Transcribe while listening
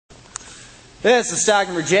This is stock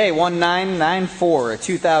number J1994, a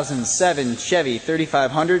 2007 Chevy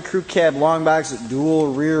 3500 crew cab long box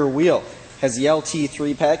dual rear wheel. Has the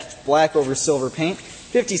LT3 package, black over silver paint,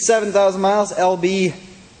 57,000 miles,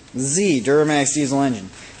 LBZ Duramax diesel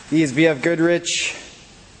engine. These BF Goodrich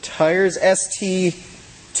tires,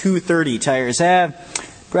 ST230 tires,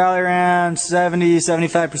 have probably around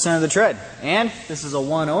 70-75% of the tread. And this is a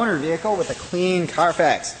one-owner vehicle with a clean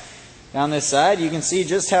Carfax. Down this side, you can see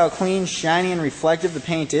just how clean, shiny, and reflective the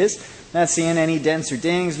paint is. Not seeing any dents or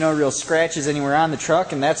dings, no real scratches anywhere on the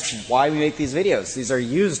truck, and that's why we make these videos. These are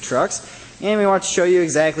used trucks, and we want to show you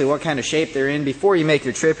exactly what kind of shape they're in before you make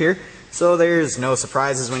your trip here, so there's no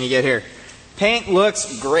surprises when you get here. Paint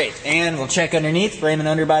looks great, and we'll check underneath. Frame and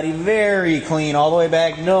underbody very clean all the way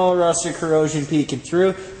back, no rust or corrosion peeking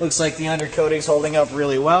through. Looks like the undercoating's holding up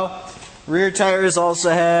really well. Rear tires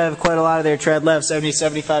also have quite a lot of their tread left,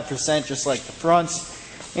 70-75%, just like the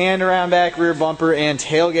fronts. And around back, rear bumper and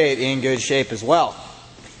tailgate in good shape as well.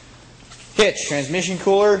 Hitch, transmission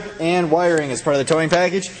cooler, and wiring as part of the towing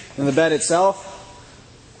package. And the bed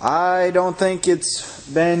itself, I don't think it's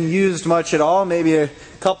been used much at all. Maybe a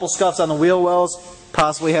couple scuffs on the wheel wells,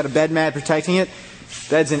 possibly had a bed mat protecting it.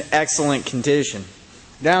 Bed's in excellent condition.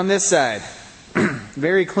 Down this side,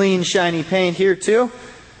 very clean, shiny paint here too.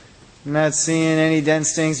 I'm not seeing any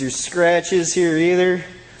dents, stings, or scratches here either.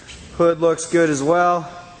 Hood looks good as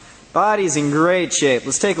well. Body's in great shape.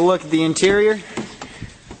 Let's take a look at the interior.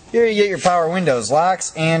 Here you get your power windows,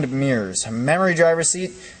 locks, and mirrors. Memory driver seat,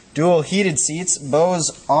 dual heated seats,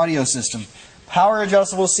 Bose audio system, power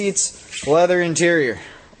adjustable seats, leather interior.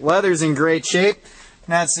 Leather's in great shape.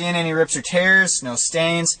 Not seeing any rips or tears, no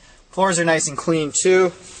stains. Floors are nice and clean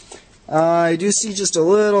too. I do see just a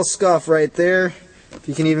little scuff right there. If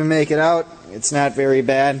you can even make it out, it's not very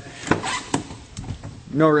bad.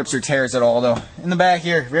 No rips or tears at all though. In the back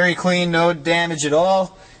here, very clean, no damage at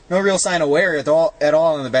all. No real sign of wear at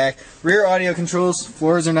all in the back. Rear audio controls,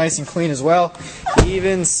 floors are nice and clean as well.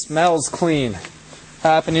 Even smells clean.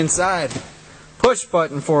 Hopping inside. Push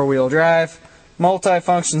button 4-wheel drive.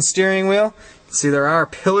 Multi-function steering wheel. You can see there are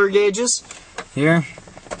pillar gauges here.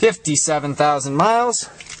 57,000 miles.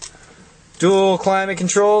 Dual climate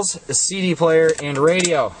controls, a CD player, and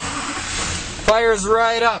radio. Fires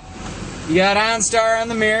right up. You got OnStar on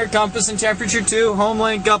the mirror, compass and temperature too,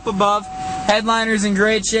 HomeLink up above. Headliner's in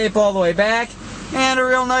great shape all the way back, and a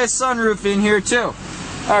real nice sunroof in here too.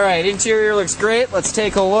 Alright, interior looks great. Let's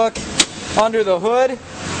take a look under the hood.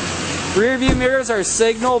 Rear view mirrors are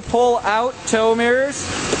signal pull-out tow mirrors.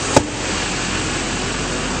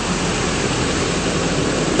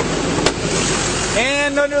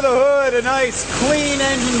 And under the hood, a nice clean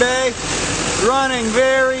engine bay running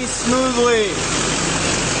very smoothly.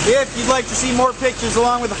 If you'd like to see more pictures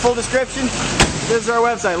along with a full description, visit our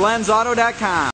website, lenzauto.com.